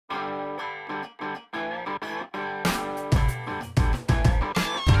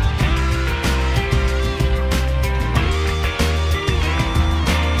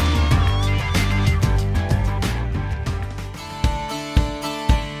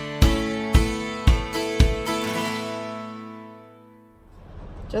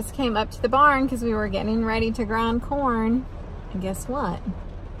Just came up to the barn because we were getting ready to grind corn. And guess what?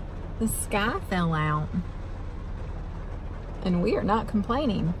 The sky fell out. And we are not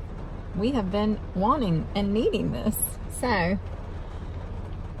complaining. We have been wanting and needing this. So,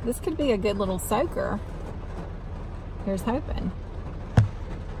 this could be a good little soaker. Here's hoping.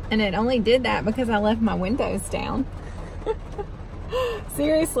 And it only did that because I left my windows down.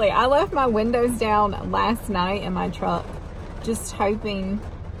 Seriously, I left my windows down last night in my truck, just hoping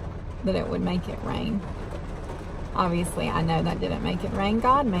that it would make it rain. Obviously, I know that didn't make it rain.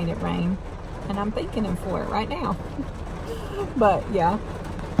 God made it rain. And I'm thanking him for it right now. But yeah,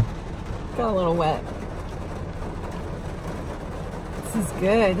 got a little wet. This is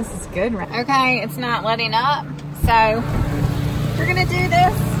good. This is good. Okay, it's not letting up. So we're gonna do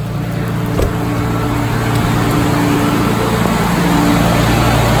this.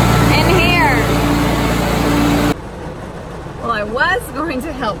 In here. Well, I was going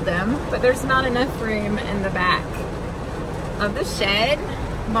to help them, but there's not enough room in the back of the shed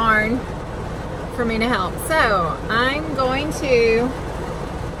barn for me to help. So I'm going to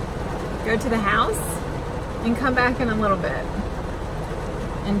go to the house and come back in a little bit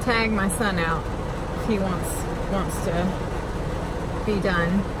and tag my son out if he wants to be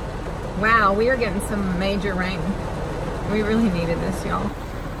done. Wow, we are getting some major rain. We really needed this, y'all.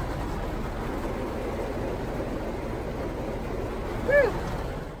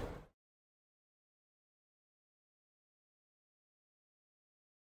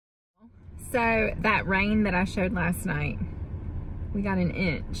 So that rain that I showed last night, we got 1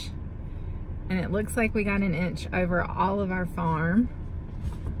 inch. And it looks like we got 1 inch over all of our farm,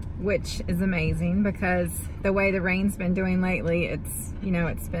 which is amazing because the way the rain's been doing lately, it's, you know,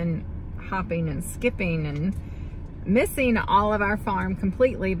 it's been hopping and skipping and missing all of our farm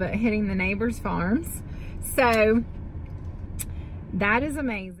completely, but hitting the neighbors' farms. So that is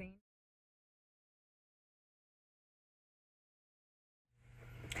amazing.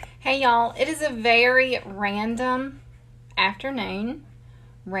 Hey y'all, it is a very random afternoon.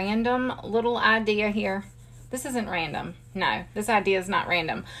 Random little idea here. This isn't random. No, this idea is not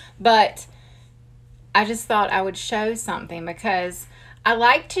random. But I just thought I would show something because I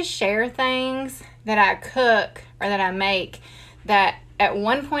like to share things that I cook or that I make that at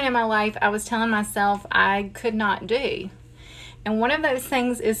one point in my life I was telling myself I could not do. And one of those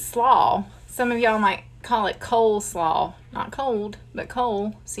things is slaw. Some of y'all might call it coleslaw. Not cold, but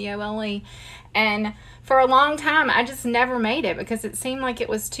cole, C-O-L-E. And for a long time, I just never made it because it seemed like it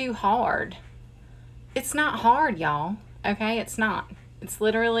was too hard. It's not hard, y'all. Okay, it's not. It's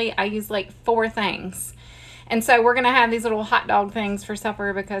literally, I use like 4 things. And so we're going to have these little hot dog things for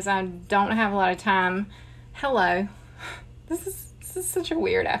supper because I don't have a lot of time. Hello. This is such a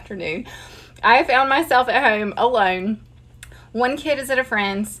weird afternoon. I found myself at home alone. One kid is at a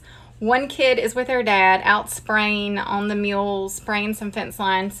friend's. One kid is with her dad out spraying on the mules, spraying some fence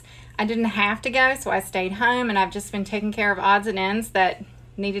lines. I didn't have to go, so I stayed home, and I've just been taking care of odds and ends that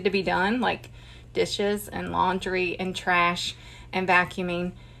needed to be done, like dishes and laundry and trash and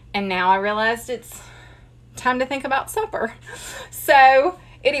vacuuming. And now I realized it's time to think about supper. So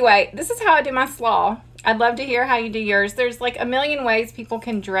anyway, this is how I do my slaw. I'd love to hear how you do yours. There's like a million ways people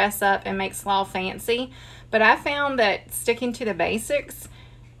can dress up and make slaw fancy, but I found that sticking to the basics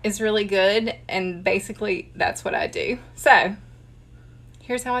is really good, and basically that's what I do. So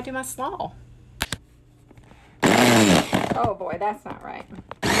here's how I do my slaw. Oh boy, that's not right.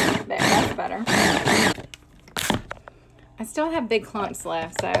 There, that's better. I still have big clumps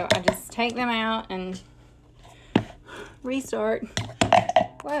left, so I just take them out and restart.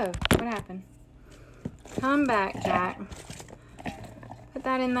 Whoa, what happened? Come back, Jack. Put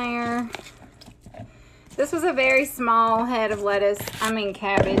that in there. This was a very small head of lettuce. I mean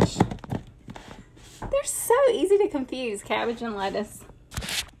cabbage. They're so easy to confuse, cabbage and lettuce.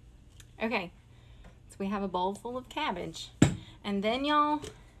 Okay, so we have a bowl full of cabbage. And then y'all,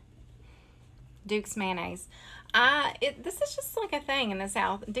 Duke's mayonnaise. This is just like a thing in the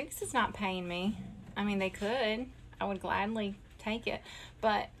South. Duke's is not paying me. I mean, they could. I would gladly take it.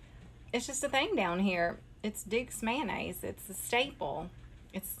 But it's just a thing down here. It's Duke's mayonnaise. It's a staple.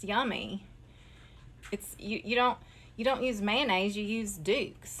 It's yummy. It's you don't use mayonnaise, you use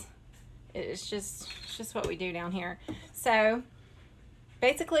Duke's. It's just what we do down here. So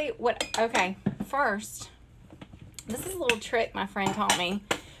basically okay, first, this is a little trick my friend taught me.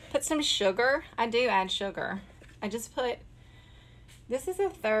 Put some sugar. I do add sugar. I just put, this is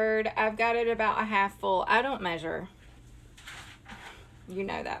 1/3. I've got it about a half full. I don't measure. You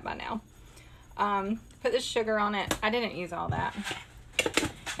know that by now. Put the sugar on it. I didn't use all that.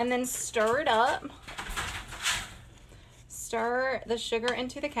 And then stir it up. stir the sugar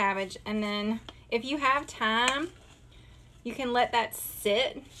into the cabbage, and then if you have time, you can let that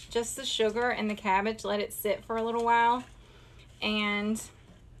sit, just the sugar and the cabbage, let it sit for a little while. And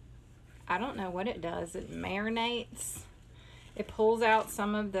I don't know what it does. It marinates. It pulls out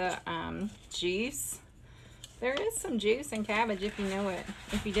some of the juice. There is some juice in cabbage if you know it,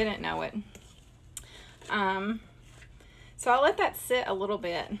 if you didn't know it. So I'll let that sit a little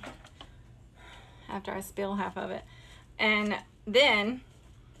bit after I spill half of it. And then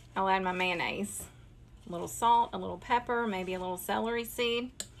I'll add my mayonnaise. A little salt, a little pepper, maybe a little celery seed.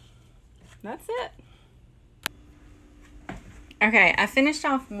 That's it. Okay, I finished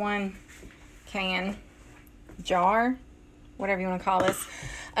off one jar, whatever you want to call this,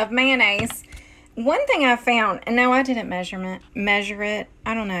 of mayonnaise. One thing I found, and no, I didn't measure it.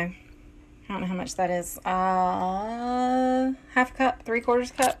 I don't know how much that is. Half a cup,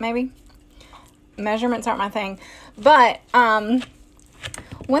 3/4 cup, maybe. Measurements aren't my thing. But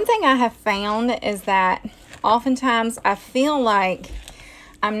one thing I have found is that oftentimes I feel like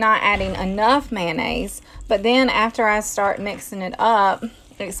I'm not adding enough mayonnaise, but then after I start mixing it up,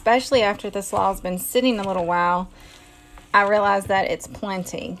 especially after the slaw's been sitting a little while, I realize that it's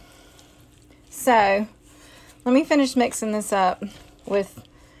plenty. So let me finish mixing this up with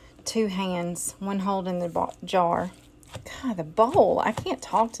 2 hands, one holding the jar. God, the bowl. I can't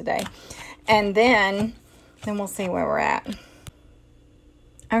talk today. And then we'll see where we're at.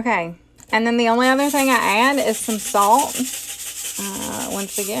 Okay. And then the only other thing I add is some salt.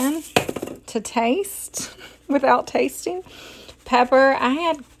 Once again, to taste without tasting. Pepper. I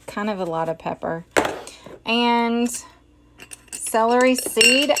had kind of a lot of pepper. And celery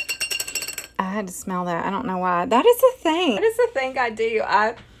seed. I had to smell that. I don't know why. That is a thing. That is the thing I do.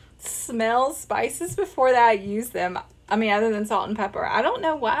 I smell spices before that I use them. I mean, other than salt and pepper. I don't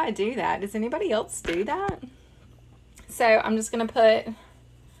know why I do that. Does anybody else do that? So I'm just going to put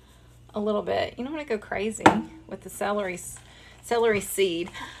a little bit. You don't want to go crazy with the celery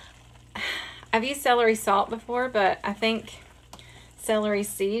seed. I've used celery salt before, but I think celery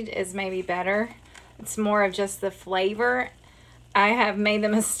seed is maybe better. It's more of just the flavor. I have made the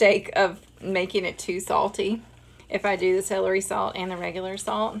mistake of making it too salty if I do the celery salt and the regular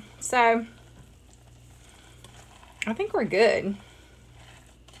salt. So I think we're good.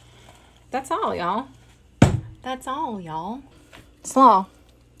 That's all, y'all. That's all, y'all. Slaw,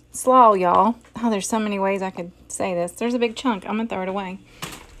 y'all. Oh, there's so many ways I could say this. There's a big chunk. I'm gonna throw it away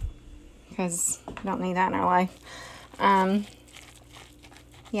because we don't need that in our life.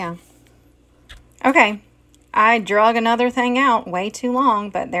 Yeah. Okay. I drug another thing out way too long,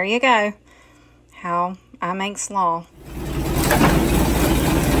 but there you go. How I make slaw.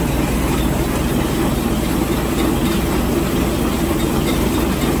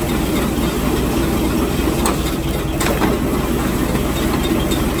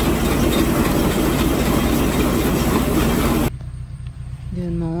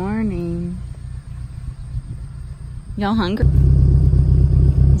 Good morning. Y'all hungry?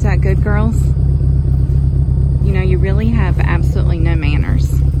 Is that good, girls? You know, you really have absolutely no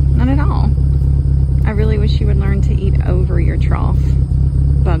manners. Not at all. I really wish you would learn to eat over your trough.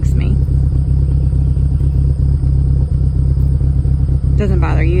 Bugs me. Doesn't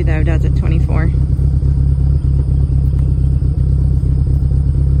bother you though, does it, 24?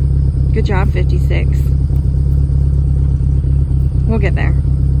 Good job, 56. We'll get there.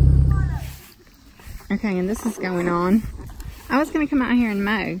 Okay, and this is going on. I was going to come out here and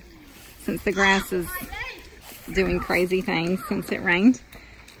mow since the grass is doing crazy things since it rained.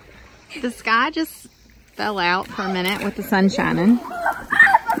 The sky just fell out for a minute with the sun shining.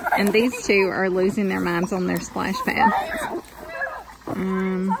 And these two are losing their minds on their splash pad.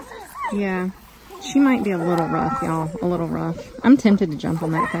 Yeah. She might be a little rough, y'all. A little rough. I'm tempted to jump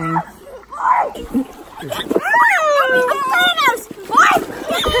on that thing. That's fun.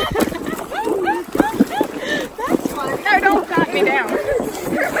 No, don't knock me down. I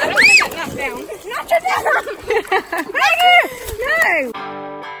don't want to get knocked down. Knock you down! No!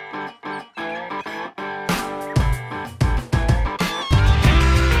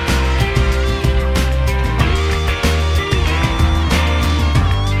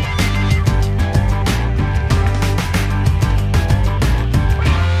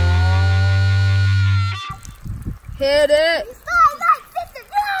 Hit it! Slide like sisters!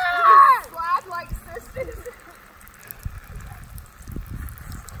 Slide like sisters!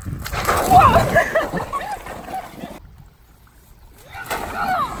 Whoa!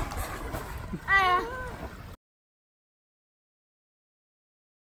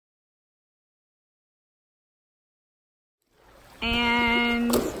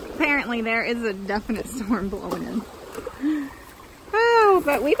 And apparently there is a definite storm blowing in. Oh,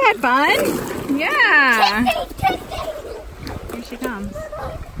 but we've had fun. Yeah. Here she comes.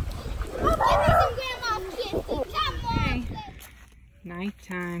 Okay.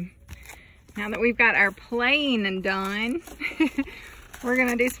 Nighttime. Now that we've got our playing done, we're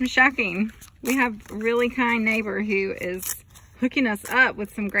gonna do some shucking. We have a really kind neighbor who is hooking us up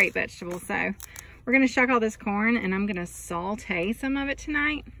with some great vegetables. So we're gonna shuck all this corn and I'm gonna saute some of it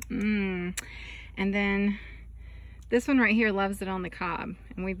tonight. And then this one right here loves it on the cob.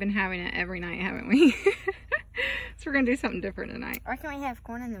 And we've been having it every night, haven't we? So we're gonna do something different tonight. Why can't we have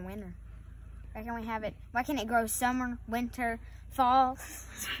corn in the winter? Why can't we have it? Why can't it grow summer, winter, fall,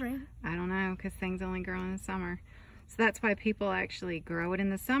 spring? I don't know, because things only grow in the summer. So that's why people actually grow it in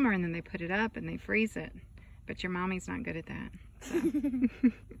the summer and then they put it up and they freeze it. But your mommy's not good at that. So.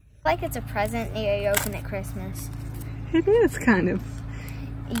 Like it's a present you open at Christmas. It is, kind of.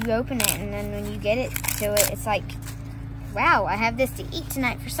 You open it and then when you get it to it, it's like, wow, I have this to eat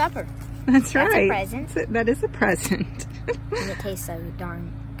tonight for supper. That's right. That's a present. That is a present. And it tastes so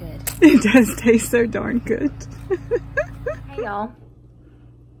darn good. It does taste so darn good. Hey, y'all.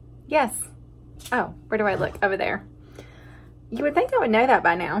 Yes. Oh, where do I look? Over there. You would think I would know that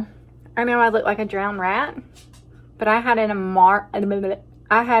by now. I know I look like a drowned rat, but I had a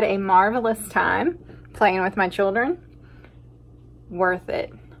marvelous time playing with my children. Worth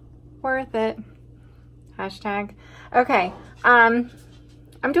it. Worth it. Hashtag. Okay. I'm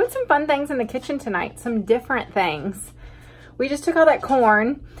doing some fun things in the kitchen tonight. Some different things. We just took all that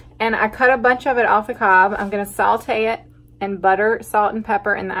corn and I cut a bunch of it off the cob. I'm going to saute it in butter, salt, and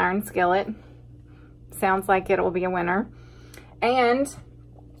pepper in the iron skillet. Sounds like it will be a winner. And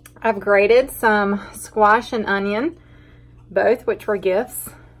I've grated some squash and onion, both which were gifts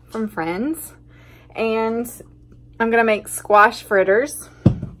from friends. And I'm gonna make squash fritters.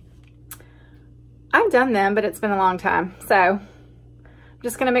 I've done them, but it's been a long time. So I'm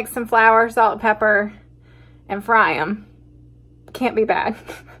just gonna mix some flour, salt, and pepper, and fry them. Can't be bad.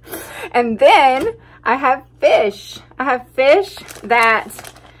 And then I have fish. I have fish that,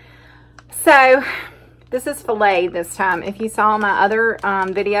 so this is filet this time. If you saw my other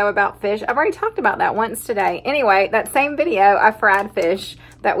video about fish, I've already talked about that once today. Anyway, that same video, I fried fish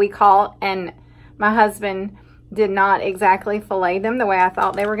that we caught, and my husband did not exactly fillet them the way I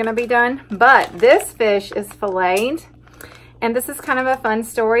thought they were gonna be done. But this fish is filleted, and this is kind of a fun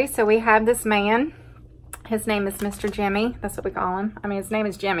story. So we have this man, his name is Mr. Jimmy. That's what we call him. I mean, his name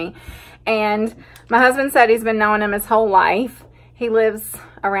is Jimmy. And my husband said he's been knowing him his whole life. He lives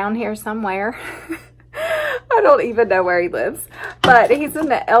around here somewhere. I don't even know where he lives, but he's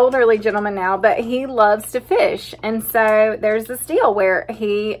an elderly gentleman now, but he loves to fish. And so there's this deal where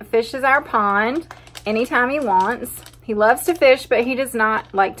he fishes our pond anytime he wants. He loves to fish, but he does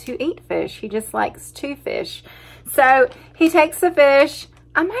not like to eat fish. He just likes to fish. So he takes the fish.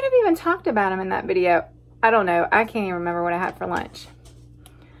 I might have even talked about him in that video. I don't know. I can't even remember what I had for lunch.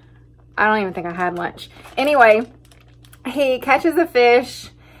 I don't even think I had lunch. Anyway, he catches a fish.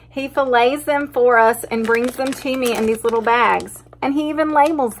 He fillets them for us and brings them to me in these little bags. And he even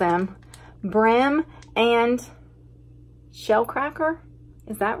labels them. Brim and shell cracker.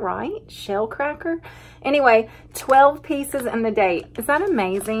 Is that right? Shell cracker? Anyway, 12 pieces and the date. Is that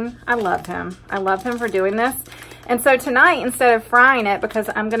amazing? I love him. I love him for doing this. And so tonight, instead of frying it, because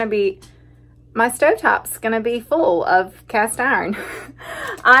I'm going to be, my stovetop's going to be full of cast iron,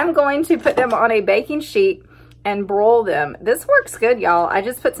 I'm going to put them on a baking sheet and broil them. This works good, y'all. I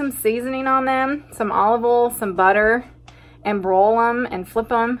just put some seasoning on them, some olive oil, some butter, and broil them and flip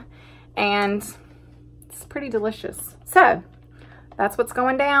them, and it's pretty delicious. So that's what's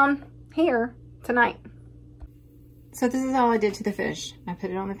going down here tonight. So this is all I did to the fish. I put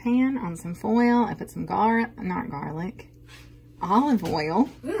it on the pan on some foil. I put some olive oil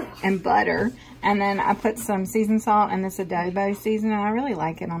and butter, and then I put some seasoned salt and this adobo seasoning. I really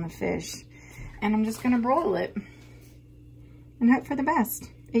like it on the fish. And I'm just gonna broil it and hope for the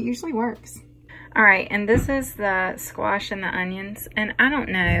best. It usually works. All right, and this is the squash and the onions. And I don't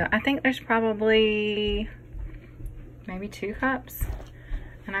know, I think there's probably maybe 2 cups.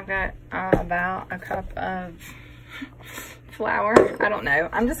 And I've got about a cup of flour. I don't know.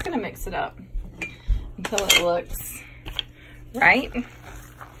 I'm just gonna mix it up until it looks right.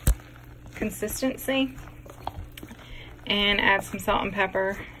 Consistency. And add some salt and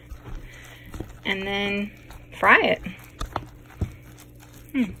pepper. And then fry it.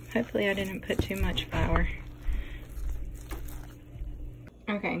 Hopefully I didn't put too much flour.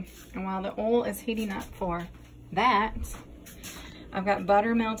 Okay, and while the oil is heating up for that, I've got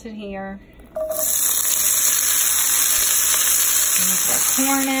butter melted here. I'm gonna put our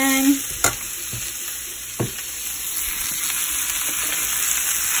corn in.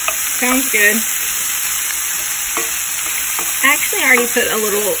 Sounds good. I actually already put a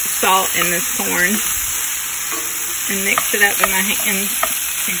little salt in this corn and mixed it up with my hand.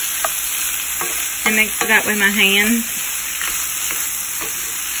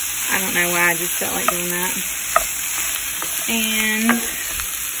 I don't know why, I just felt like doing that. And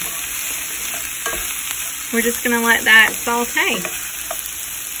we're just gonna let that saute.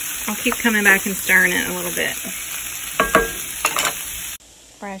 I'll keep coming back and stirring it a little bit.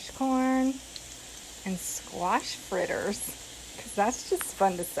 Fresh corn and squash fritters, because that's just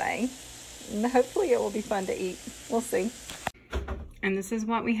fun to say. And hopefully it will be fun to eat. We'll see. And this is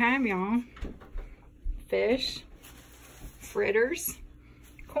what we have, y'all. Fish, fritters,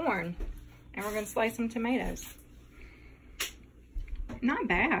 corn, and we're gonna slice some tomatoes. Not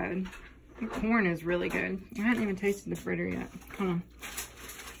bad. The corn is really good. I haven't even tasted the fritter yet. Hold on.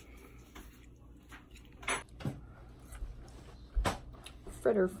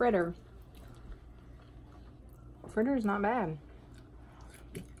 Fritter. Fritter is not bad.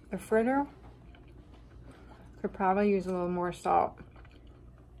 The fritter could probably use a little more salt.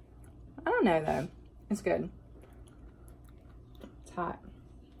 I don't know though. It's good. It's hot.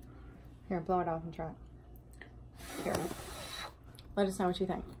 Here, blow it off and try it. Here. Let us know what you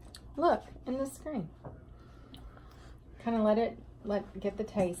think. Look, in the screen. Kind of get the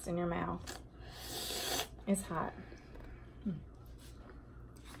taste in your mouth. It's hot.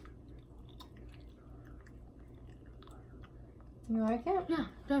 You like it? Yeah,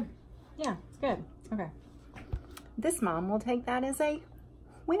 good. Yeah, it's good. Okay. This mom will take that as a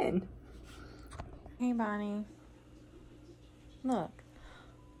win. Hey, Bonnie. Look.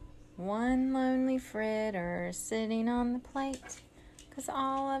 One lonely fritter sitting on the plate, 'cause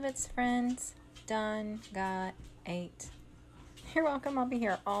all of its friends done got ate. You're welcome. I'll be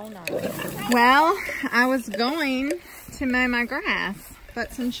here all night. Well, I was going to mow my grass,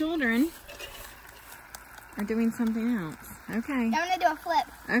 but some children are doing something else. Okay. I'm gonna do a flip.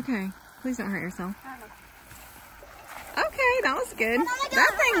 Okay. Please don't hurt yourself. Okay, that was good.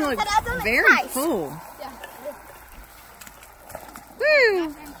 That thing looks very cool. Yeah.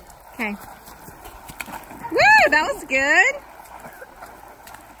 Woo! Okay. Woo! That was good.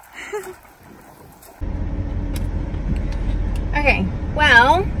 Okay.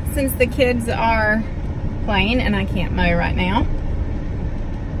 Well, since the kids are playing and I can't mow right now,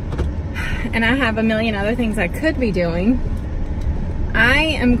 and I have a million other things I could be doing, I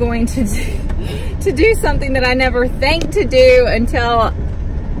am going to do something that I never think to do until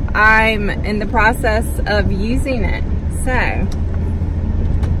I'm in the process of using it. So,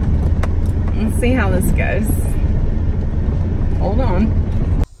 let's see how this goes. Hold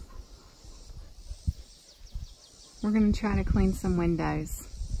on. We're going to try to clean some windows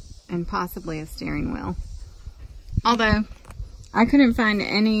and possibly a steering wheel. Although, I couldn't find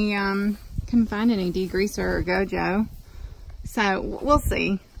any degreaser or Gojo. So, we'll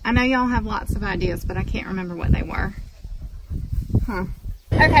see. I know y'all have lots of ideas, but I can't remember what they were. Huh.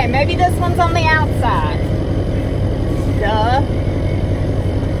 Okay, maybe this one's on the outside. Duh.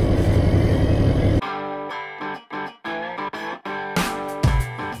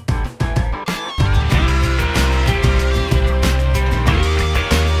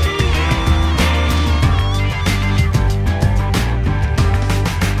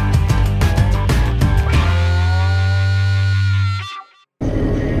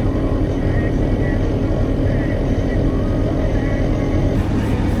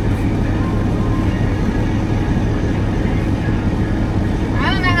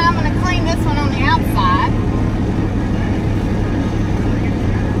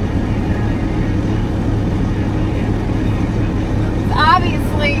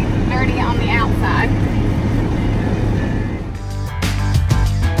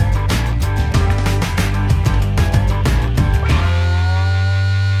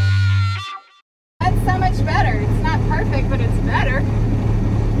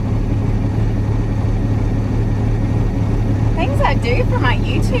 Do for my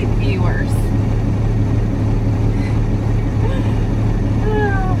YouTube viewers.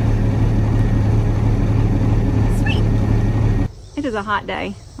 Sweet. It is a hot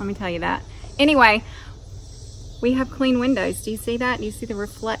day, let me tell you that. Anyway, we have clean windows. Do you see that? Do you see the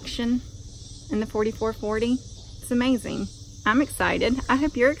reflection in the 4440? It's amazing. I'm excited. I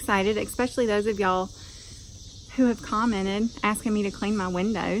hope you're excited, especially those of y'all who have commented asking me to clean my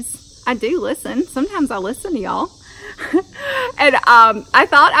windows. I do listen. Sometimes I listen to y'all. And I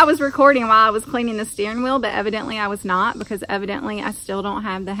thought I was recording while I was cleaning the steering wheel, but evidently I was not, because evidently I still don't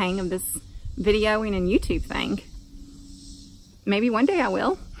have the hang of this videoing and YouTube thing. Maybe one day I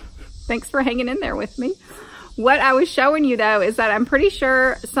will. Thanks for hanging in there with me. What I was showing you though is that I'm pretty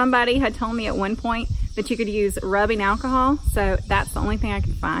sure somebody had told me at one point that you could use rubbing alcohol. So that's the only thing I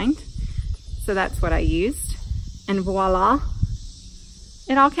could find. So that's what I used. And voila,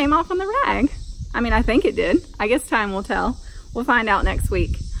 it all came off on the rag. I mean, I think it did. I guess time will tell. We'll find out next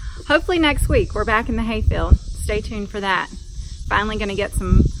week. Hopefully next week we're back in the hayfield. Stay tuned for that. Finally gonna get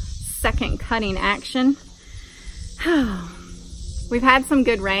some second cutting action. We've had some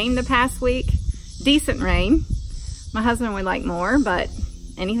good rain the past week. Decent rain. My husband would like more, but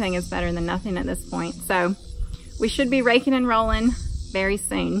anything is better than nothing at this point. So we should be raking and rolling very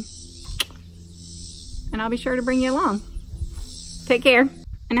soon. And I'll be sure to bring you along. Take care.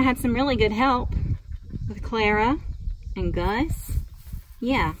 And I had some really good help with Clara and Gus.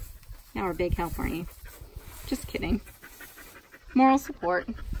 Yeah, y'all were a big help, weren't you? Just kidding. Moral support.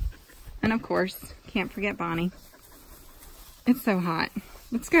 And of course, can't forget Bonnie. It's so hot.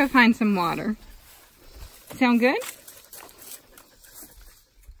 Let's go find some water. Sound good?